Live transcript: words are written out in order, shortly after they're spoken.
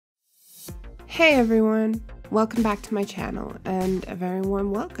Hey everyone! Welcome back to my channel, and a very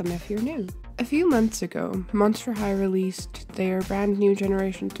warm welcome if you're new. A few months ago, Monster High released their brand new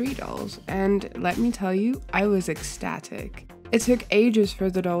Generation 3 dolls, and let me tell you, I was ecstatic. It took ages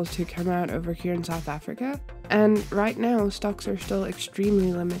for the dolls to come out over here in South Africa, and right now stocks are still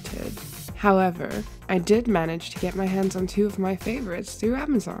extremely limited. However, I did manage to get my hands on two of my favorites through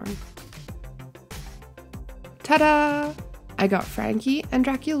Amazon. Ta-da! I got Frankie and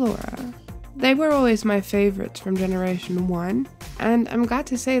Draculaura. They were always my favorites from Generation 1, and I'm glad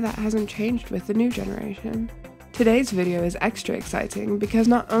to say that hasn't changed with the new generation. Today's video is extra exciting because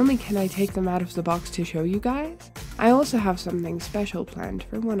not only can I take them out of the box to show you guys, I also have something special planned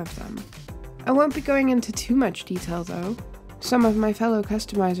for one of them. I won't be going into too much detail though. Some of my fellow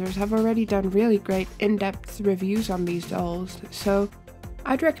customizers have already done really great in-depth reviews on these dolls, so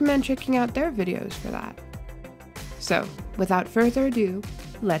I'd recommend checking out their videos for that. So, without further ado,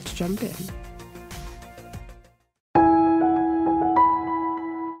 let's jump in.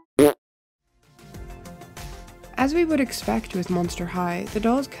 As we would expect with Monster High, the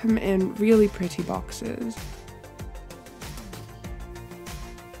dolls come in really pretty boxes.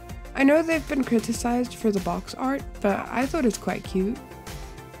 I know they've been criticized for the box art, but I thought it's quite cute.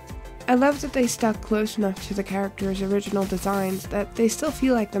 I love that they stuck close enough to the characters' original designs that they still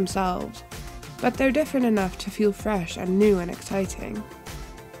feel like themselves, but they're different enough to feel fresh and new and exciting.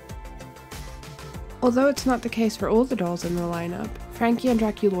 Although it's not the case for all the dolls in the lineup, Frankie and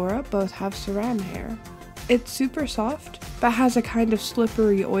Draculaura both have saran hair. It's super soft, but has a kind of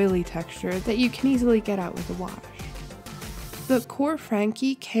slippery, oily texture that you can easily get out with a wash. The core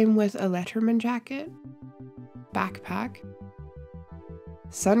Frankie came with a Letterman jacket, backpack,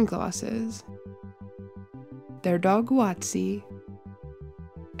 sunglasses, their dog Watsy,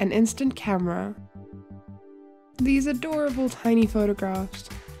 an instant camera, these adorable tiny photographs,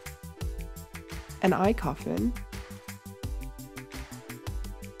 an eye coffin,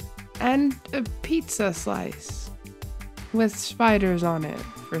 and a pizza slice with spiders on it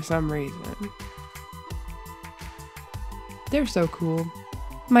for some reason. They're so cool.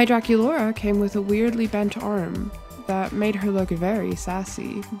 My Draculaura came with a weirdly bent arm that made her look very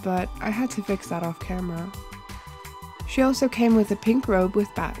sassy, but I had to fix that off camera. She also came with a pink robe with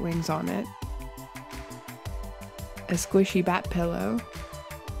bat wings on it, a squishy bat pillow,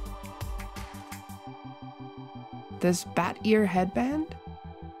 this bat ear headband,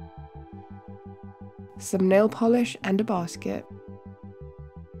 some nail polish and a basket,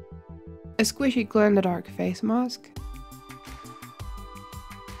 a squishy glow-in-the-dark face mask,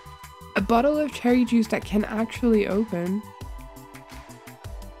 a bottle of cherry juice that can actually open,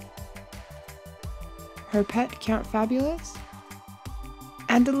 her pet Count Fabulous,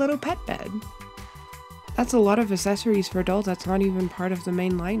 and a little pet bed. That's a lot of accessories for a doll that's not even part of the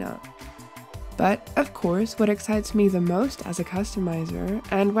main lineup. But, of course, what excites me the most as a customizer,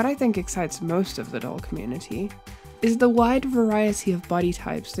 and what I think excites most of the doll community, is the wide variety of body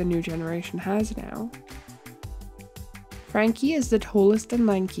types the new generation has now. Frankie is the tallest and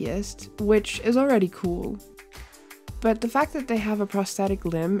lankiest, which is already cool. But the fact that they have a prosthetic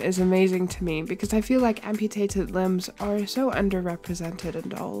limb is amazing to me because I feel like amputated limbs are so underrepresented in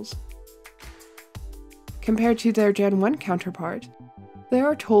dolls. Compared to their Gen 1 counterpart, they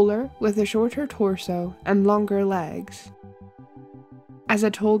are taller with a shorter torso and longer legs. As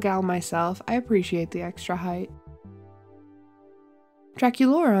a tall gal myself, I appreciate the extra height.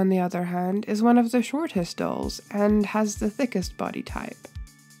 Draculaura, on the other hand, is one of the shortest dolls and has the thickest body type.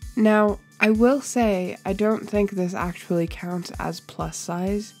 Now, I will say I don't think this actually counts as plus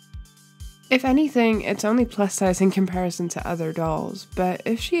size. If anything, it's only plus size in comparison to other dolls, but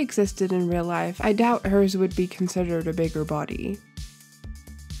if she existed in real life, I doubt hers would be considered a bigger body.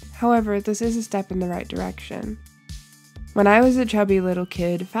 However, this is a step in the right direction. When I was a chubby little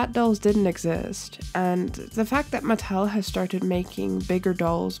kid, fat dolls didn't exist, and the fact that Mattel has started making bigger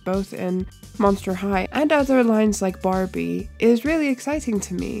dolls both in Monster High and other lines like Barbie is really exciting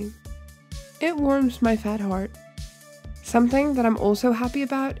to me. It warms my fat heart. Something that I'm also happy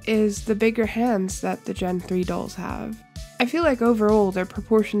about is the bigger hands that the Gen 3 dolls have. I feel like overall their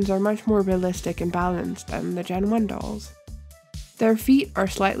proportions are much more realistic and balanced than the Gen 1 dolls. Their feet are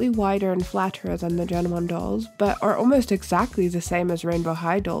slightly wider and flatter than the Gen 1 dolls, but are almost exactly the same as Rainbow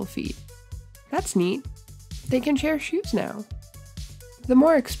High doll feet. That's neat. They can share shoes now. The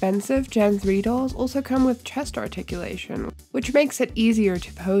more expensive Gen 3 dolls also come with chest articulation, which makes it easier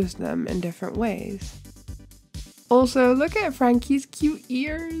to pose them in different ways. Also, look at Frankie's cute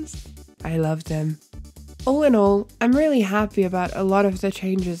ears! I love them. All in all, I'm really happy about a lot of the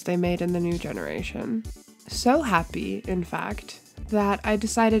changes they made in the new generation. So happy, in fact, that I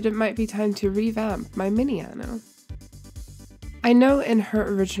decided it might be time to revamp my mini Anno. I know in her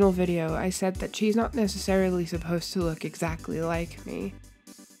original video I said that she's not necessarily supposed to look exactly like me,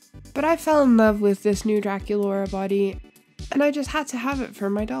 but I fell in love with this new Draculaura body, and I just had to have it for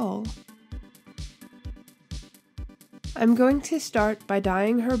my doll. I'm going to start by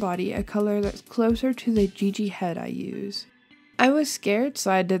dyeing her body a color that's closer to the Gigi head I use. I was scared,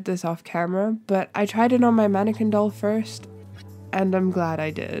 so I did this off camera, but I tried it on my mannequin doll first, and I'm glad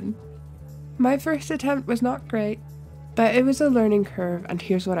I did. My first attempt was not great, but it was a learning curve, and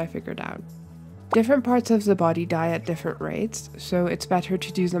here's what I figured out. Different parts of the body dye at different rates, so it's better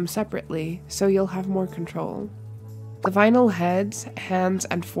to do them separately, so you'll have more control. The vinyl heads, hands,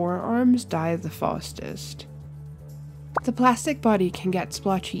 and forearms dye the fastest. The plastic body can get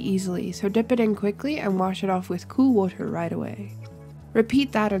splotchy easily, so dip it in quickly and wash it off with cool water right away.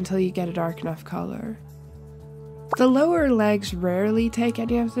 Repeat that until you get a dark enough color. The lower legs rarely take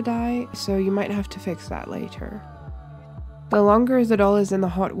any of the dye, so you might have to fix that later. The longer the doll is in the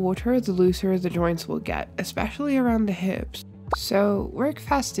hot water, the looser the joints will get, especially around the hips, so work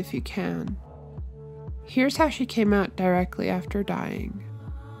fast if you can. Here's how she came out directly after dyeing.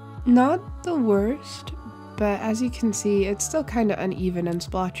 Not the worst, but as you can see, it's still kinda uneven and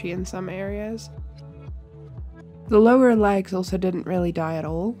splotchy in some areas. The lower legs also didn't really dye at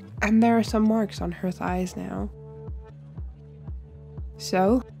all, and there are some marks on her thighs now.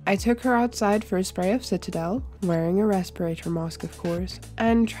 So, I took her outside for a spray of Citadel, wearing a respirator mask of course,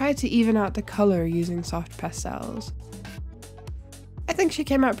 and tried to even out the color using soft pastels. I think she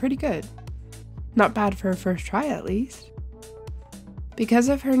came out pretty good. Not bad for a first try at least. Because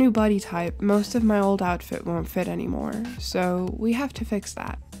of her new body type, most of my old outfit won't fit anymore, so we have to fix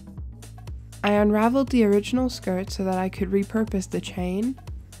that. I unraveled the original skirt so that I could repurpose the chain,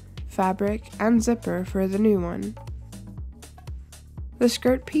 fabric, and zipper for the new one. The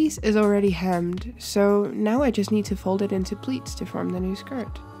skirt piece is already hemmed, so now I just need to fold it into pleats to form the new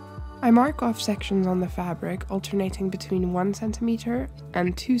skirt. I mark off sections on the fabric alternating between 1 cm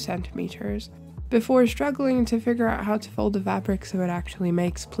and 2 cm before struggling to figure out how to fold the fabric so it actually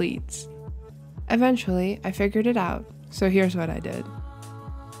makes pleats. Eventually, I figured it out, so here's what I did.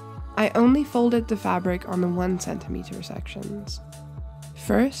 I only folded the fabric on the 1 cm sections.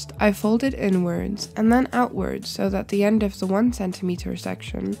 First, I folded inwards and then outwards so that the end of the 1 cm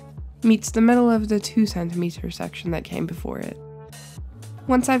section meets the middle of the 2 cm section that came before it.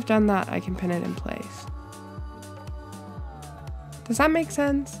 Once I've done that, I can pin it in place. Does that make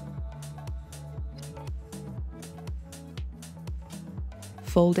sense?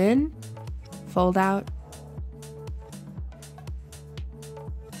 Fold in, fold out,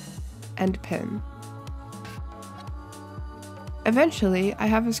 and pin. Eventually, I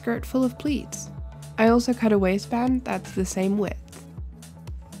have a skirt full of pleats. I also cut a waistband that's the same width.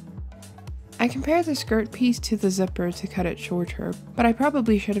 I compare the skirt piece to the zipper to cut it shorter, but I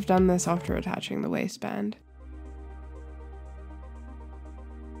probably should have done this after attaching the waistband.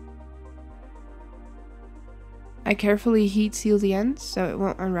 I carefully heat seal the ends so it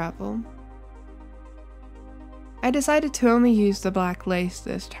won't unravel. I decided to only use the black lace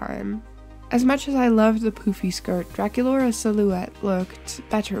this time. As much as I loved the poofy skirt, Draculaura's silhouette looked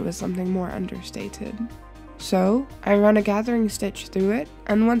better with something more understated. So, I run a gathering stitch through it,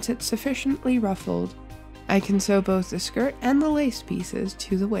 and once it's sufficiently ruffled, I can sew both the skirt and the lace pieces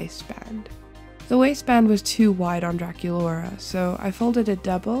to the waistband. The waistband was too wide on Draculaura, so I folded it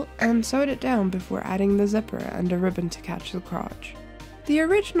double and sewed it down before adding the zipper and a ribbon to catch the crotch. The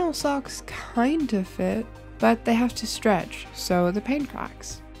original socks kinda fit, but they have to stretch, so the paint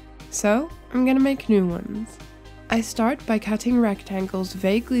cracks. So, I'm gonna make new ones. I start by cutting rectangles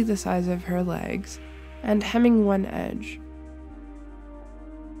vaguely the size of her legs, and hemming one edge.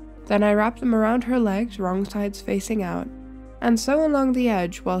 Then I wrap them around her legs, wrong sides facing out, and sew along the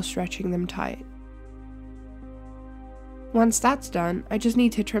edge while stretching them tight. Once that's done, I just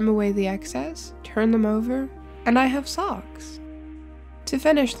need to trim away the excess, turn them over, and I have socks. To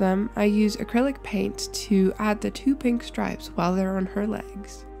finish them, I use acrylic paint to add the 2 pink stripes while they're on her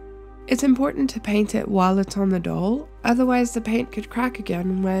legs. It's important to paint it while it's on the doll, otherwise the paint could crack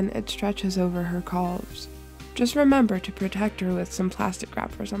again when it stretches over her calves. Just remember to protect her with some plastic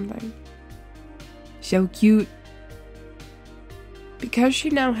wrap or something. So cute! Because she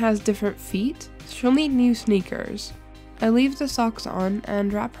now has different feet, she'll need new sneakers. I leave the socks on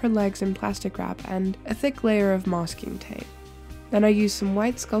and wrap her legs in plastic wrap and a thick layer of masking tape. Then I use some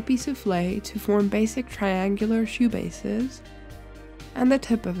white Sculpey souffle to form basic triangular shoe bases and the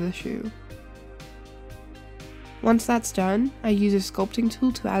tip of the shoe. Once that's done, I use a sculpting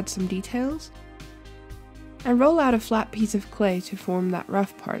tool to add some details. and roll out a flat piece of clay to form that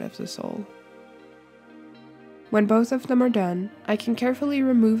rough part of the sole. When both of them are done, I can carefully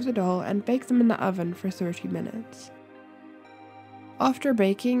remove the doll and bake them in the oven for 30 minutes. After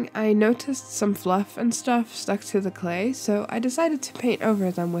baking, I noticed some fluff and stuff stuck to the clay, so I decided to paint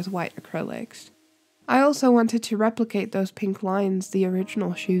over them with white acrylics. I also wanted to replicate those pink lines the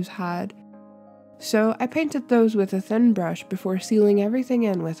original shoes had, so I painted those with a thin brush before sealing everything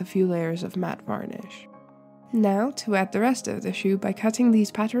in with a few layers of matte varnish. Now to add the rest of the shoe by cutting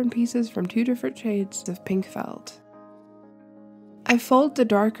these pattern pieces from 2 different shades of pink felt. I fold the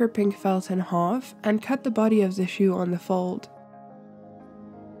darker pink felt in half and cut the body of the shoe on the fold.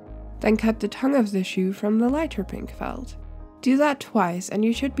 Then cut the tongue of the shoe from the lighter pink felt. Do that twice and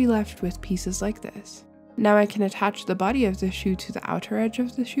you should be left with pieces like this. Now I can attach the body of the shoe to the outer edge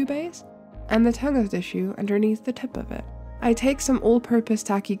of the shoe base, and the tongue of the shoe underneath the tip of it. I take some all-purpose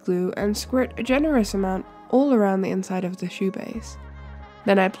tacky glue and squirt a generous amount all around the inside of the shoe base.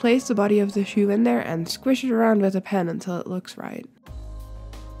 Then I place the body of the shoe in there and squish it around with a pen until it looks right.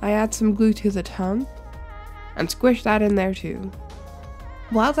 I add some glue to the tongue, and squish that in there too.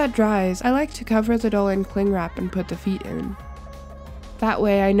 While that dries, I like to cover the doll in cling wrap and put the feet in. That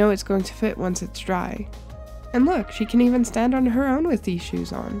way I know it's going to fit once it's dry. And look, she can even stand on her own with these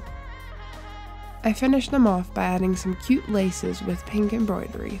shoes on. I finish them off by adding some cute laces with pink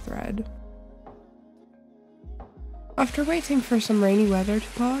embroidery thread. After waiting for some rainy weather to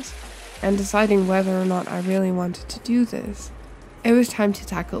pass, and deciding whether or not I really wanted to do this, it was time to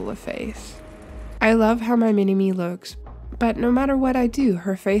tackle the face. I love how my mini-me looks, but no matter what I do,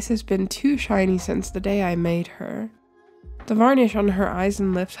 her face has been too shiny since the day I made her. The varnish on her eyes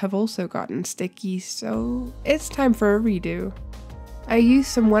and lips have also gotten sticky, so it's time for a redo. I used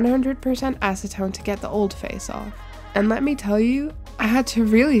some 100% acetone to get the old face off, and let me tell you, I had to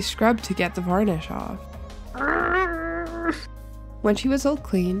really scrub to get the varnish off. When she was all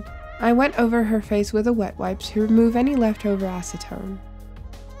clean, I went over her face with a wet wipe to remove any leftover acetone.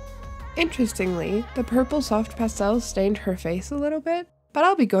 Interestingly, the purple soft pastels stained her face a little bit, but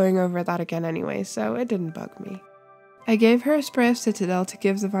I'll be going over that again anyway, so it didn't bug me. I gave her a spray of Citadel to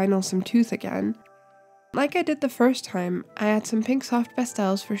give the vinyl some tooth again. Like I did the first time, I add some pink soft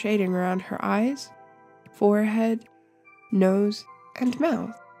pastels for shading around her eyes, forehead, nose, and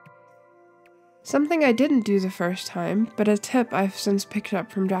mouth. Something I didn't do the first time, but a tip I've since picked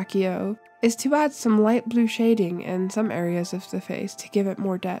up from JackyOhhh, is to add some light blue shading in some areas of the face to give it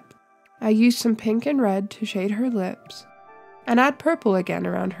more depth. I used some pink and red to shade her lips, and add purple again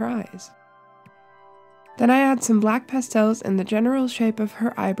around her eyes. Then I add some black pastels in the general shape of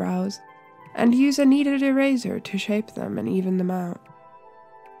her eyebrows, and use a kneaded eraser to shape them and even them out.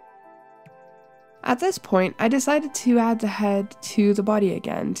 At this point, I decided to add the head to the body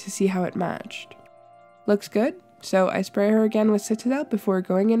again to see how it matched. Looks good, so I spray her again with Citadel before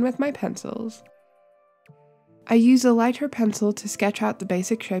going in with my pencils. I use a lighter pencil to sketch out the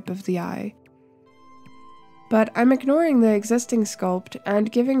basic shape of the eye, but I'm ignoring the existing sculpt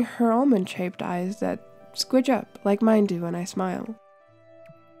and giving her almond-shaped eyes that squidge up like mine do when I smile.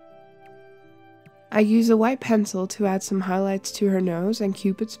 I use a white pencil to add some highlights to her nose and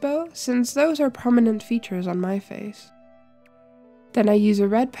Cupid's bow, since those are prominent features on my face. Then I use a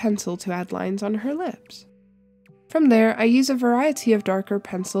red pencil to add lines on her lips. From there, I use a variety of darker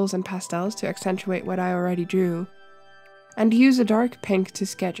pencils and pastels to accentuate what I already drew, and use a dark pink to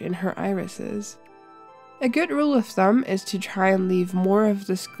sketch in her irises. A good rule of thumb is to try and leave more of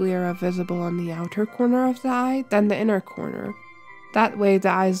the sclera visible on the outer corner of the eye than the inner corner. That way the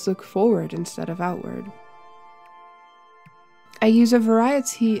eyes look forward instead of outward. I use a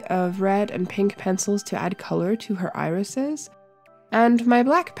variety of red and pink pencils to add color to her irises, and my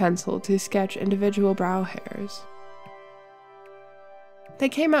black pencil to sketch individual brow hairs. They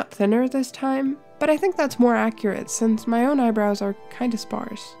came out thinner this time, but I think that's more accurate since my own eyebrows are kinda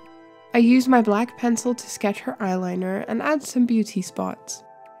sparse. I use my black pencil to sketch her eyeliner and add some beauty spots.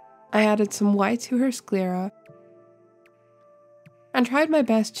 I added some white to her sclera, and tried my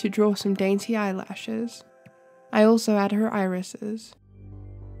best to draw some dainty eyelashes. I also add her irises.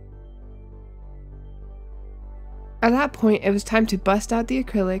 At that point, it was time to bust out the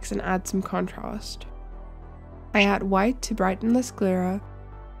acrylics and add some contrast. I add white to brighten the sclera,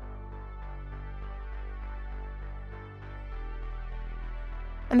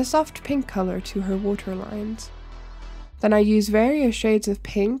 and a soft pink color to her waterlines. Then I use various shades of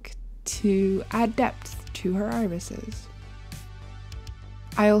pink to add depth to her irises.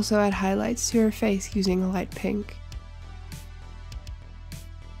 I also add highlights to her face using a light pink.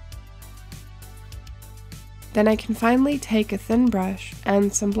 Then I can finally take a thin brush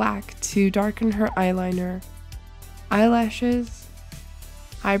and some black to darken her eyeliner eyelashes,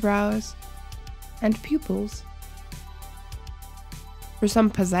 eyebrows, and pupils. For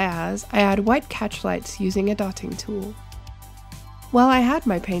some pizzazz, I add white catchlights using a dotting tool. While I had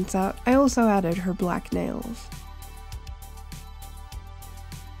my paints out, I also added her black nails.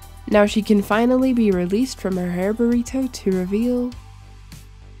 Now she can finally be released from her hair burrito to reveal...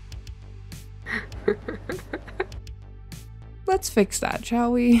 Let's fix that,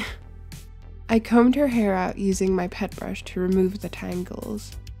 shall we? I combed her hair out using my pet brush to remove the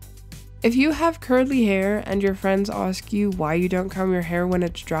tangles. If you have curly hair and your friends ask you why you don't comb your hair when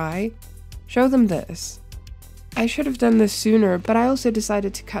it's dry, show them this. I should have done this sooner, but I also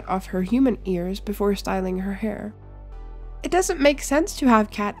decided to cut off her human ears before styling her hair. It doesn't make sense to have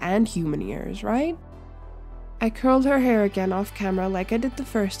cat and human ears, right? I curled her hair again off camera like I did the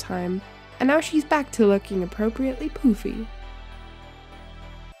first time, and now she's back to looking appropriately poofy.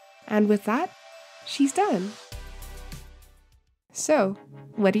 And with that, she's done. So,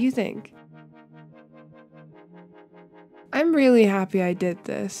 what do you think? I'm really happy I did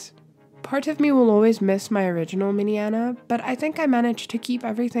this. Part of me will always miss my original Mini Anna, but I think I managed to keep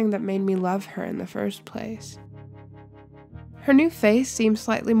everything that made me love her in the first place. Her new face seems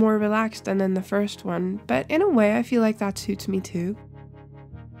slightly more relaxed than in the first one, but in a way I feel like that suits me too.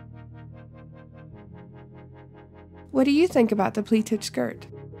 What do you think about the pleated skirt?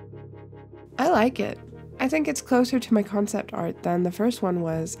 I like it. I think it's closer to my concept art than the first one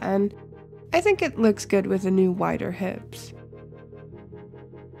was, and I think it looks good with the new wider hips.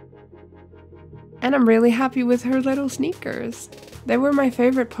 And I'm really happy with her little sneakers. They were my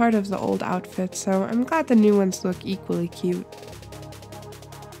favorite part of the old outfit, so I'm glad the new ones look equally cute.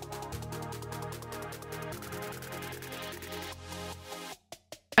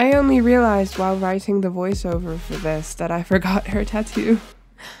 I only realized while writing the voiceover for this that I forgot her tattoo.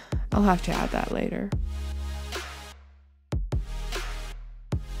 I'll have to add that later.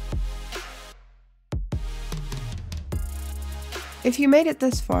 If you made it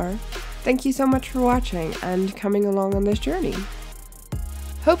this far, thank you so much for watching and coming along on this journey.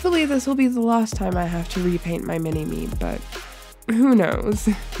 Hopefully this will be the last time I have to repaint my mini-me, but who knows.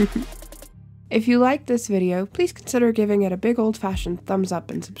 If you liked this video, please consider giving it a big old-fashioned thumbs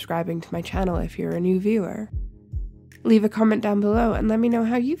up and subscribing to my channel if you're a new viewer. Leave a comment down below and let me know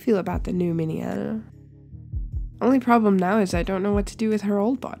how you feel about the new Mini Anna. Only problem now is I don't know what to do with her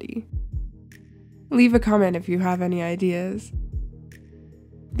old body. Leave a comment if you have any ideas.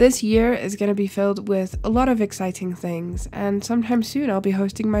 This year is going to be filled with a lot of exciting things, and sometime soon I'll be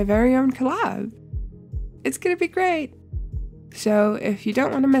hosting my very own collab. It's going to be great! So if you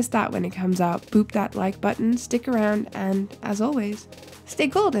don't want to miss that when it comes out, boop that like button, stick around, and as always, stay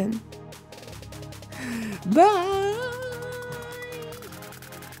golden! Bye!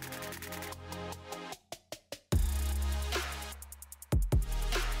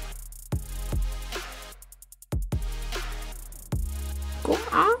 Go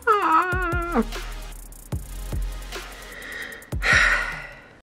on!